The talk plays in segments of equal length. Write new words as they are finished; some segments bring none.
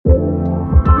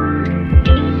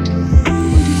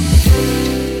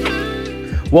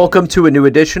Welcome to a new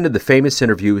edition of the Famous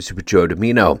Interviews with Joe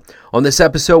Dimino. On this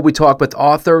episode, we talk with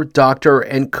author, doctor,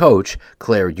 and coach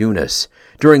Claire Unis.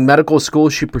 During medical school,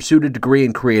 she pursued a degree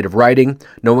in creative writing,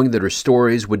 knowing that her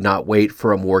stories would not wait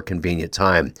for a more convenient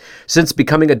time. Since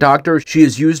becoming a doctor, she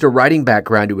has used a writing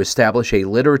background to establish a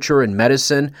literature and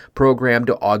medicine program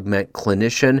to augment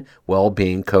clinician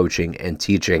well-being coaching and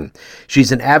teaching.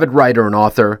 She's an avid writer and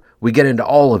author. We get into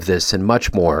all of this and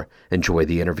much more. Enjoy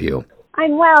the interview.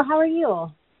 I'm well. How are you?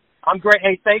 I'm great.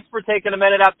 Hey, thanks for taking a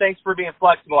minute out. Thanks for being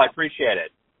flexible. I appreciate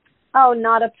it. Oh,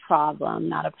 not a problem.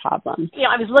 Not a problem. You know,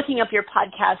 I was looking up your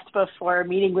podcast before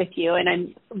meeting with you, and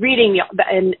I'm reading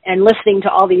and listening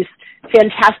to all these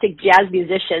fantastic jazz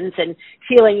musicians and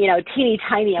feeling, teeny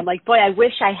tiny. I'm like, boy, I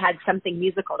wish I had something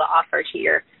musical to offer to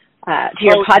your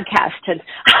podcast. And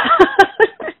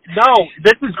No,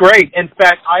 this is great. In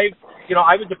fact, I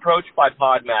was approached by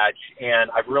Podmatch, and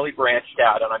I've really branched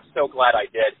out, and I'm so glad I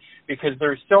did, because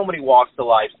there's so many walks of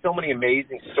life, so many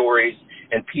amazing stories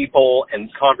and people and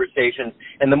conversations.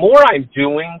 And the more I'm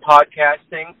doing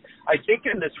podcasting, I think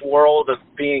in this world of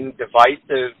being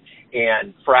divisive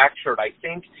and fractured, I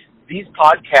think these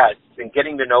podcasts and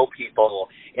getting to know people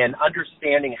and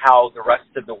understanding how the rest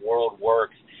of the world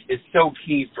works is so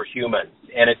key for humans.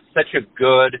 And it's such a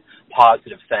good,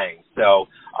 positive thing. So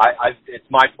it's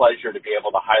my pleasure to be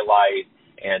able to highlight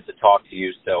and to talk to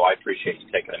you. So I appreciate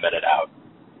you taking a minute out.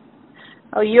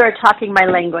 oh, you are talking my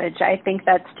language. I think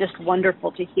that's just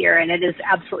wonderful to hear, and it is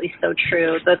absolutely so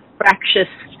true. The fractious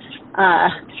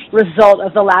result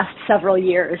of the last several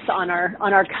years on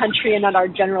our country and on our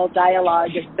general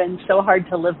dialogue has been so hard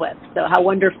to live with. So how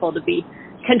wonderful to be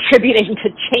contributing to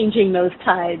changing those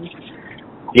tides.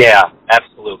 Yeah,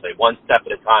 absolutely. One step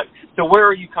at a time. So where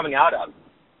are you coming out of?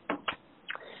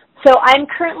 So I'm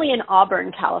currently in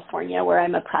Auburn, California, where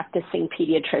I'm a practicing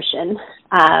pediatrician.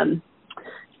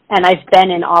 And I've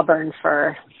been in Auburn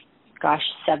for,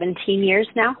 17 years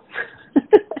now.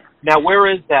 Now,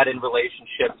 where is that in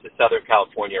relationship to Southern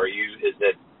California? Are you in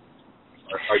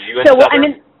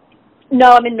Southern?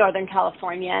 I'm in Northern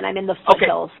California, and I'm in the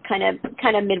foothills, kind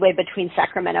of midway between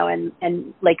Sacramento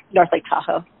and North Lake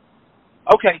Tahoe.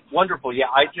 Okay, wonderful. Yeah,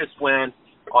 I just went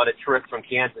on a trip from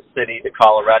Kansas City to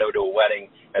Colorado to a wedding,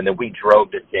 and then we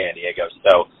drove to San Diego.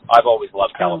 So I've always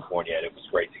loved California, and it was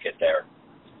great to get there.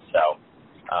 So,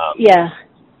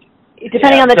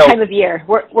 depending on the time of year,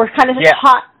 we're kind of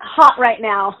hot right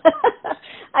now.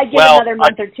 I give another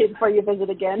month or two before you visit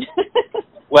again.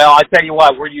 Well, I tell you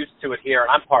what, we're used to it here.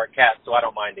 I'm part cat, so I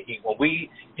don't mind the heat. When we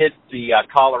hit the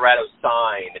Colorado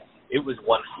sign, it was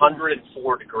 104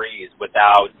 degrees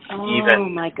without Oh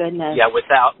my goodness! Yeah,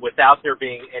 without there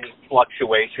being any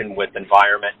fluctuation with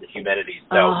environment and humidity.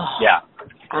 So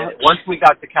once we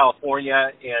got to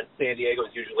California and San Diego,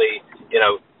 it was usually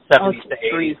 70s to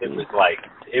 80s.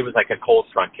 It was like a cold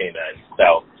front came in.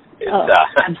 So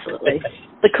absolutely,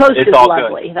 the coast is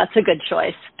lovely. Good. That's a good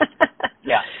choice.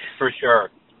 Yeah, for sure.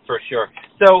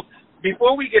 So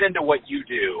before we get into what you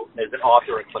do as an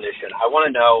author and clinician, I want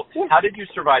to know, how did you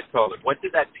survive COVID? What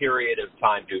did that period of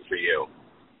time do for you?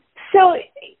 So,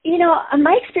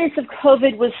 my experience of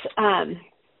COVID was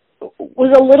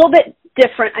a little bit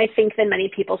different, I think, than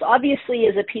many people's. Obviously,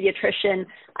 as a pediatrician,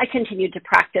 I continued to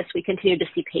practice. We continued to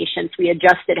see patients. We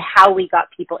adjusted how we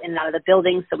got people in and out of the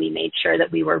building, so we made sure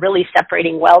that we were really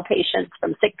separating well patients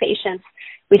from sick patients.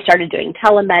 We started doing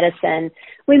telemedicine.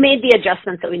 We made the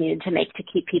adjustments that we needed to make to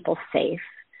keep people safe.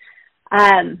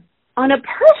 On a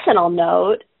personal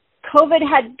note, COVID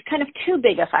had kind of two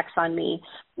big effects on me.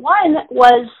 One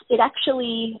was it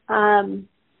actually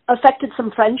affected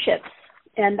some friendships,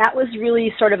 and that was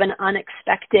really sort of an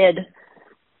unexpected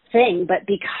thing. But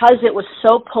because it was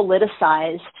so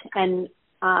politicized and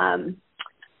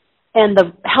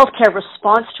the healthcare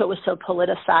response to it was so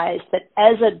politicized, that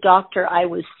as a doctor, I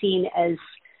was seen as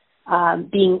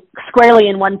being squarely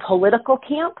in one political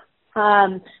camp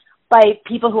by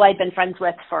people who I'd been friends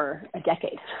with for a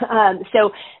decade.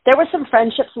 So there were some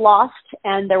friendships lost,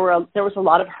 and there was a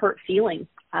lot of hurt feeling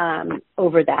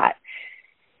over that.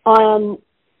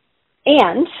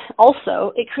 And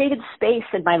also, it created space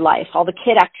in my life. All the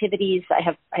kid activities. I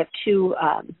have two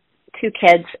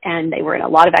kids, and they were in a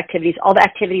lot of activities. All the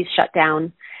activities shut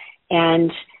down,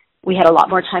 and we had a lot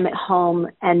more time at home.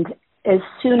 And as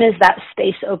soon as that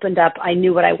space opened up, I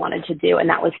knew what I wanted to do, and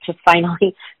that was to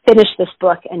finally finish this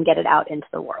book and get it out into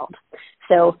the world.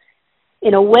 So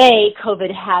in a way,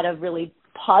 COVID had a really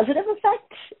positive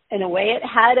effect. In a way, it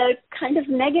had a kind of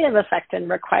negative effect and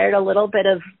required a little bit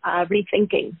of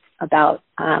rethinking about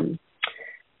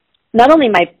not only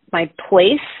my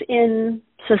place in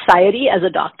society as a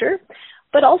doctor,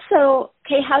 but also,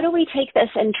 okay, how do we take this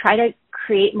and try to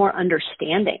create more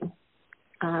understanding.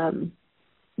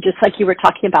 Just like you were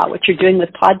talking about what you're doing with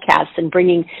podcasts and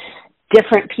bringing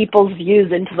different people's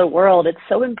views into the world, it's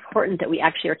so important that we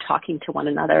actually are talking to one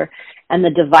another. And the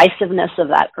divisiveness of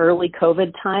that early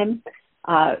COVID time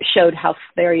showed how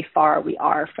very far we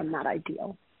are from that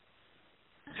ideal.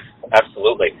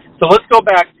 Absolutely. So let's go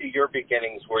back to your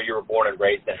beginnings, where you were born and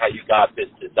raised, and how you got this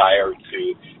desire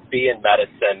to be in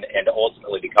medicine and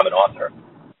ultimately become an author.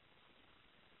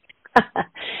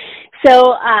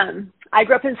 So I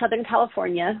grew up in Southern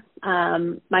California.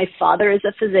 My father is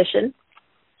a physician.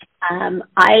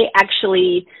 I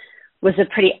actually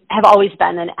have always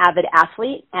been an avid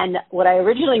athlete, and what I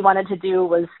originally wanted to do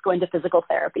was go into physical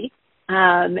therapy,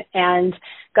 and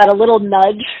got a little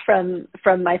nudge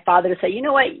from my father to say, you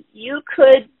know what, you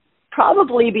could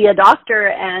probably be a doctor,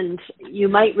 and you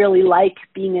might really like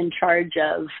being in charge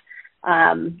of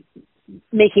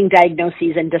making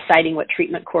diagnoses and deciding what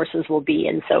treatment courses will be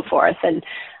and so forth. And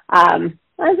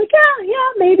I was like,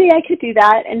 yeah, maybe I could do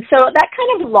that. And so that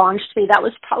kind of launched me. That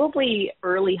was probably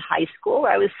early high school,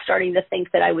 where I was starting to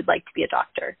think that I would like to be a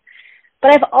doctor.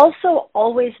 But I've also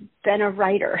always been a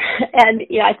writer. And,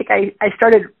 I think I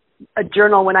started a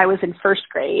journal when I was in first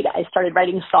grade. I started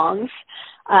writing songs.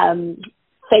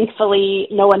 Thankfully,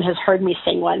 no one has heard me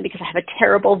sing one because I have a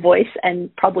terrible voice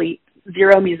and probably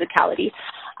zero musicality.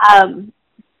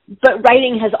 But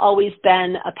writing has always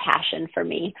been a passion for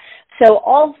me. So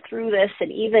all through this,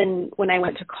 and even when I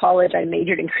went to college, I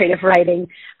majored in creative writing.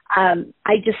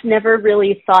 I just never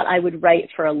really thought I would write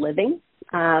for a living.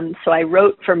 So I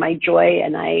wrote for my joy,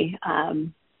 and I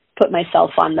put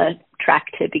myself on the track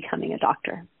to becoming a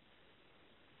doctor.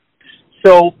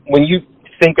 So when you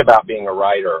think about being a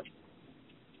writer,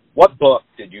 what book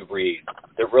did you read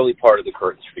that really parted the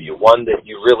curtains for you? One that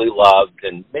you really loved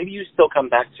and maybe you still come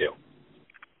back to?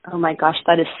 Oh my gosh,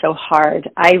 that is so hard.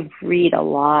 I read a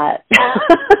lot.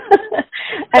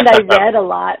 And I read a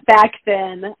lot back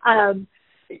then.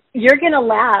 You're going to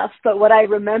laugh, but what I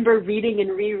remember reading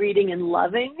and rereading and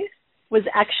loving was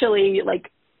actually like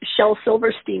Shel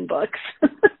Silverstein books.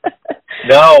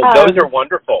 No, those are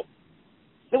wonderful.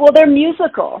 Well, they're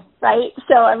musical, right?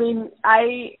 So, I mean,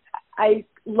 I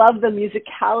love the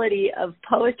musicality of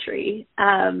poetry,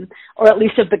 or at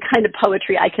least of the kind of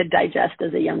poetry I could digest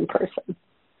as a young person.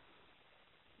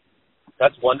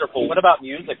 That's wonderful. What about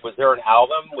music? Was there an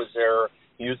album? Was there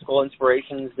musical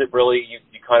inspirations that really you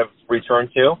kind of returned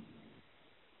to?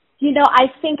 I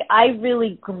think I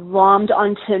really glommed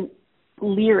onto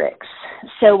lyrics.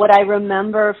 So what I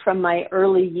remember from my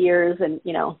early years and,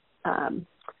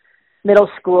 middle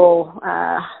school,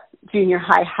 junior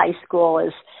high school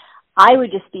is I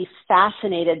would just be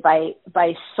fascinated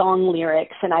by song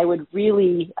lyrics, and I would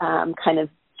really kind of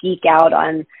geek out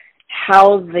on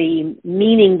how the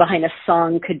meaning behind a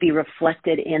song could be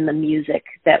reflected in the music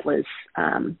that was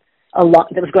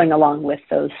going along with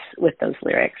those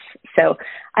lyrics. So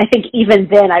I think even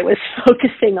then I was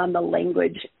focusing on the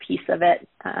language piece of it,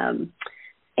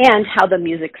 and how the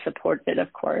music supported it,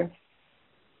 of course.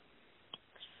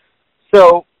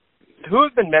 So who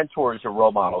have been mentors or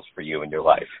role models for you in your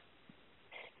life?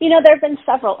 There have been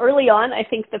several. Early on, I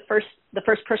think the first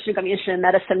person who got me interested in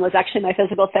medicine was actually my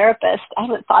physical therapist. I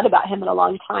haven't thought about him in a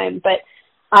long time, but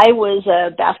I was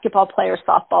a basketball player,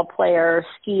 softball player,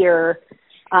 skier,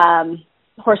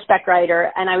 horseback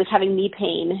rider, and I was having knee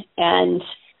pain, and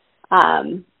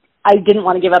I didn't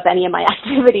want to give up any of my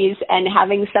activities, and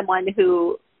having someone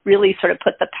who really sort of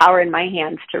put the power in my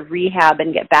hands to rehab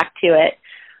and get back to it,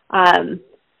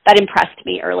 that impressed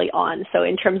me early on. So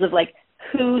in terms of like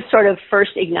who sort of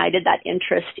first ignited that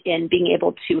interest in being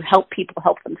able to help people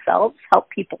help themselves, help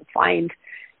people find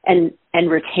and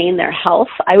retain their health,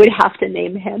 I would have to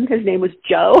name him. His name was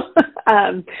Joe,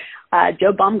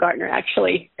 Joe Baumgartner,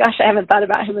 actually. Gosh, I haven't thought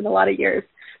about him in a lot of years.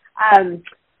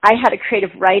 I had a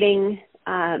creative writing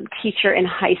teacher in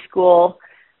high school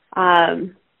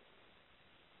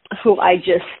who I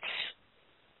just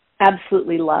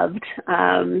absolutely loved,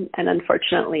 and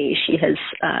unfortunately she has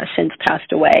since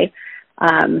passed away,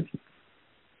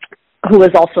 who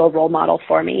was also a role model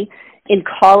for me. In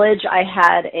college, I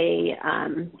had a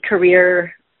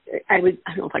career, I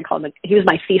don't know if I call him, he was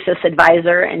my thesis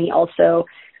advisor, and he also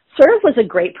sort of was a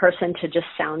great person to just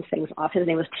sound things off. His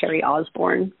name was Terry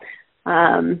Osborne,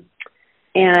 and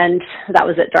that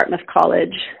was at Dartmouth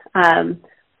College.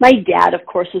 My dad, of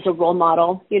course, is a role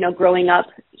model. Growing up,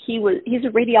 he's a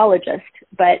radiologist,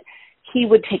 but he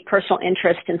would take personal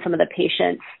interest in some of the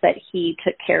patients that he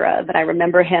took care of. And I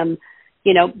remember him,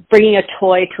 bringing a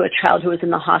toy to a child who was in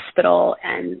the hospital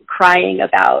and crying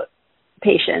about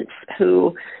patients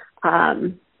who,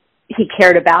 he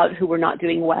cared about who were not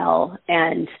doing well.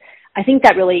 And I think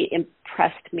that really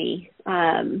impressed me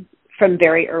from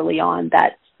very early on,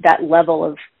 that level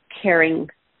of caring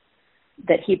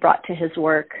that he brought to his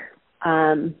work.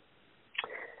 And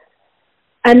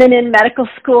then in medical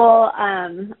school,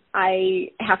 I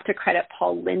have to credit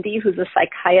Paul Lindy, who's a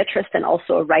psychiatrist and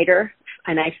also a writer.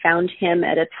 And I found him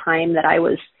at a time that I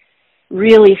was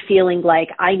really feeling like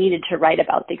I needed to write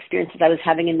about the experiences I was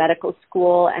having in medical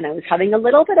school. And I was having a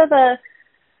little bit of a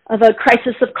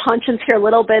crisis of conscience here, a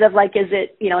little bit of like, is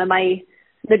it, am I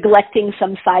neglecting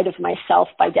some side of myself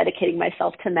by dedicating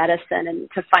myself to medicine? And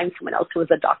to find someone else who was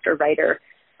a doctor writer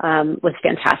was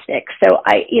fantastic. So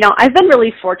I've been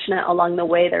really fortunate along the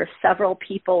way. There are several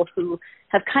people who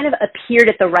have kind of appeared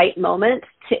at the right moment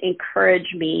to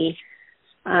encourage me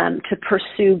to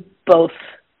pursue both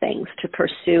things, to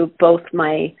pursue both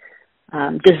my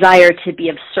desire to be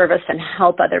of service and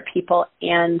help other people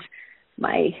and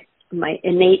my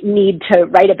innate need to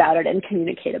write about it and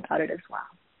communicate about it as well.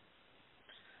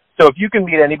 So if you can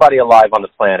meet anybody alive on the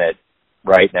planet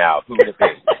right now, who would it be?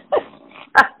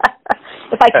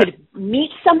 If I could meet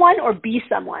someone or be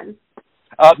someone?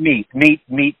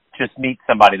 Just meet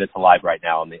somebody that's alive right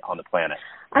now on the planet.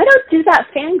 I don't do that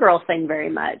fangirl thing very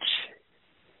much.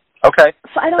 Okay.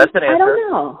 So that's an answer. I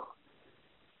don't know.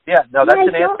 Yeah, no, that's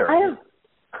an answer. I don't.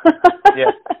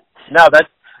 Yeah. No,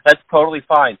 that's totally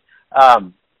fine.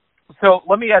 So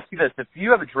let me ask you this. If you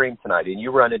have a dream tonight and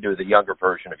you run into the younger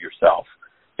version of yourself,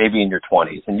 maybe in your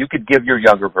 20s, and you could give your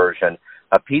younger version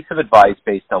a piece of advice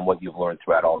based on what you've learned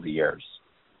throughout all the years,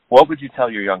 what would you tell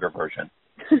your younger version?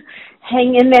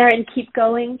 Hang in there and keep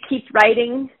going, keep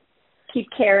writing, keep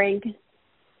caring.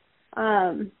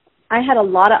 I had a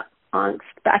lot of angst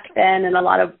back then and a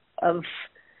lot of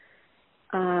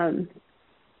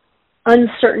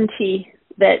uncertainty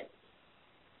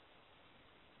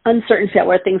at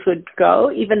where things would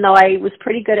go, even though I was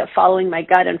pretty good at following my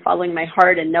gut and following my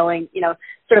heart and knowing,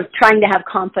 sort of trying to have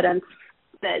confidence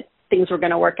that things were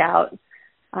going to work out.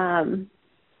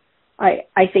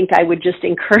 I think I would just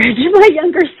encourage my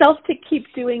younger self to keep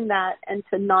doing that and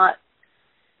to not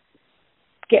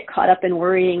get caught up in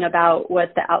worrying about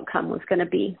what the outcome was going to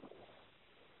be.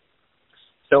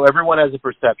 So everyone has a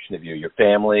perception of you, your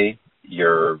family,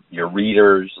 your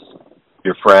readers,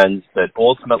 your friends, that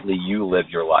ultimately you live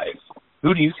your life.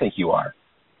 Who do you think you are?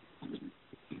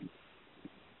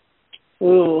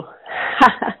 Ooh.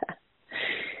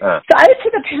 So I would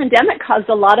say the pandemic caused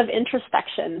a lot of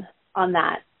introspection on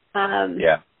that.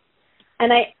 Yeah.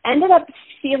 And I ended up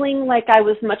feeling like I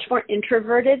was much more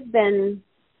introverted than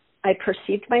I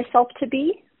perceived myself to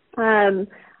be.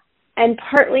 And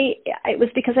partly it was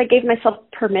because I gave myself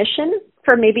permission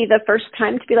for maybe the first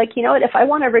time to be like, you know what, if I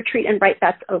want to retreat and write,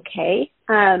 that's okay.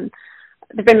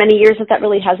 There've been many years that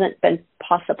really hasn't been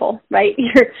possible, right?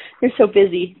 You're so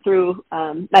busy through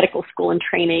medical school and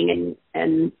training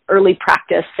and early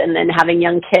practice and then having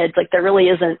young kids. Like there really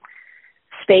isn't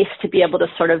space to be able to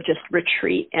sort of just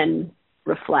retreat and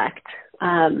reflect.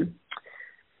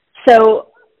 So,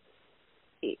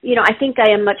 I think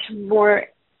I am much more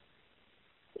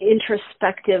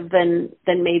introspective than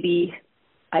maybe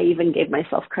I even gave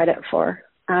myself credit for.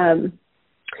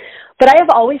 But I have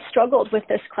always struggled with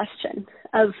this question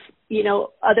of,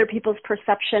 other people's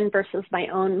perception versus my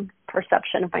own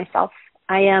perception of myself.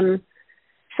 I am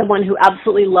someone who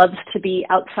absolutely loves to be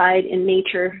outside in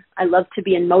nature. I love to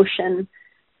be in motion.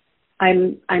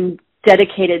 I'm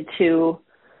dedicated to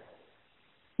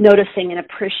noticing and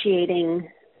appreciating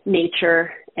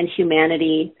nature and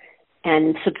humanity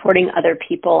and supporting other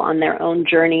people on their own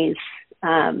journeys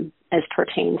as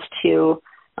pertains to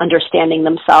understanding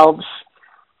themselves.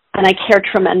 And I care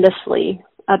tremendously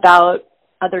about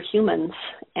other humans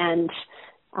and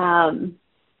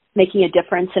making a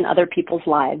difference in other people's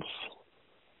lives.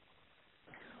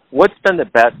 What's been the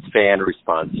best fan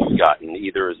response you've gotten,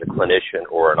 either as a clinician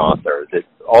or an author, that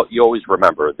you always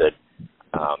remember that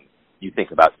you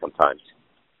think about sometimes?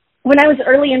 When I was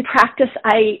early in practice,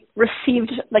 I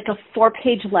received like a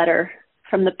 4-page letter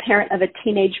from the parent of a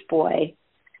teenage boy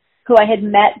who I had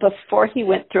met before he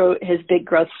went through his big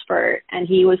growth spurt, and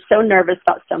he was so nervous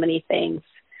about so many things.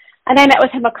 And I met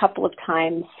with him a couple of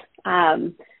times.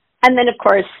 And then, of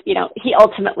course, he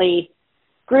ultimately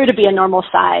grew to be a normal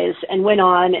size and went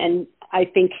on, and I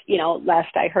think,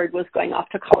 last I heard was going off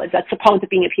to college. That's the problem with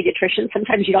being a pediatrician.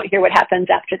 Sometimes you don't hear what happens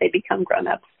after they become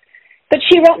grown-ups. But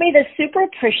she wrote me this super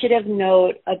appreciative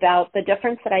note about the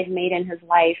difference that I've made in his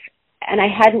life, and I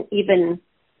hadn't even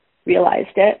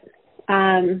realized it.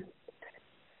 And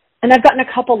I've gotten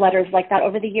a couple letters like that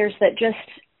over the years that just,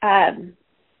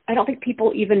 I don't think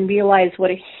people even realize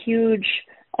what a huge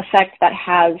effect that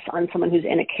has on someone who's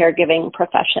in a caregiving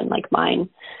profession like mine.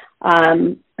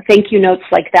 Thank you notes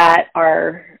like that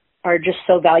are just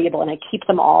so valuable, and I keep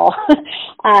them all.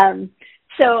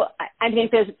 So I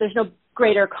think there's no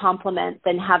greater compliment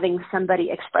than having somebody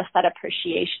express that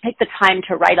appreciation, take the time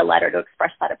to write a letter to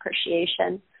express that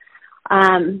appreciation.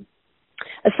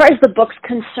 As far as the book's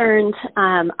concerned,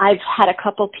 I've had a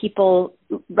couple people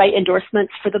write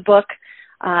endorsements for the book.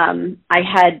 I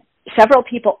had several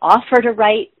people offer to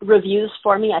write reviews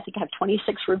for me. I think I have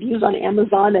 26 reviews on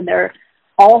Amazon, and they're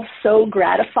all so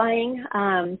gratifying.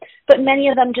 But many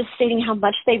of them just stating how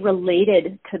much they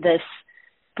related to this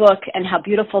book and how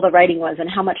beautiful the writing was and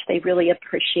how much they really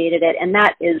appreciated it. And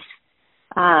that is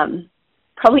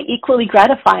probably equally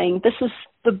gratifying.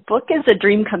 The book is a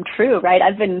dream come true, right?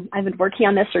 I've been working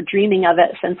on this or dreaming of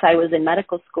it since I was in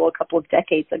medical school a couple of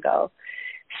decades ago.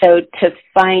 So to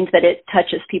find that it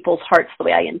touches people's hearts the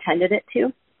way I intended it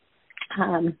to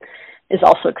is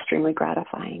also extremely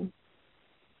gratifying.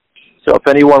 So if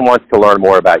anyone wants to learn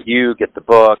more about you, get the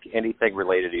book, anything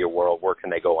related to your world, where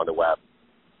can they go on the web?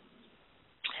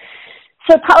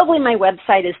 So probably my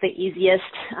website is the easiest.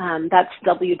 That's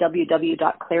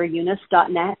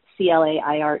www.claireunis.net,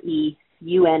 CLAIREUNIS.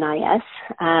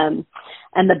 And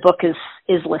the book is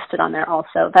listed on there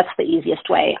also. That's the easiest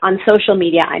way. On social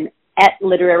media, I'm at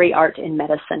Literary Art in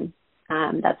Medicine.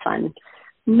 That's on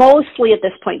mostly at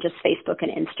this point just Facebook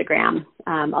and Instagram,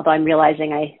 although I'm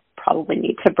realizing I probably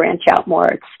need to branch out more.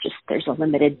 It's just there's a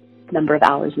limited number of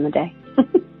hours in the day.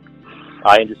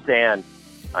 I understand.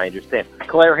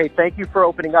 Claire, hey, thank you for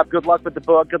opening up. Good luck with the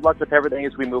book. Good luck with everything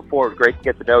as we move forward. Great to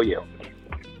get to know you.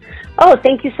 Oh,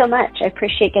 thank you so much. I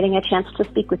appreciate getting a chance to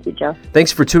speak with you, Joe.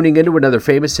 Thanks for tuning in to another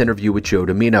famous interview with Joe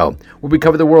Dimino, where we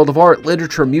cover the world of art,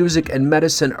 literature, music, and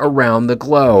medicine around the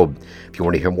globe. If you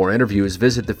want to hear more interviews,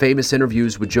 visit the Famous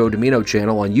Interviews with Joe Dimino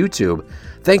channel on YouTube.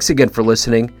 Thanks again for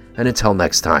listening, and until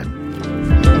next time.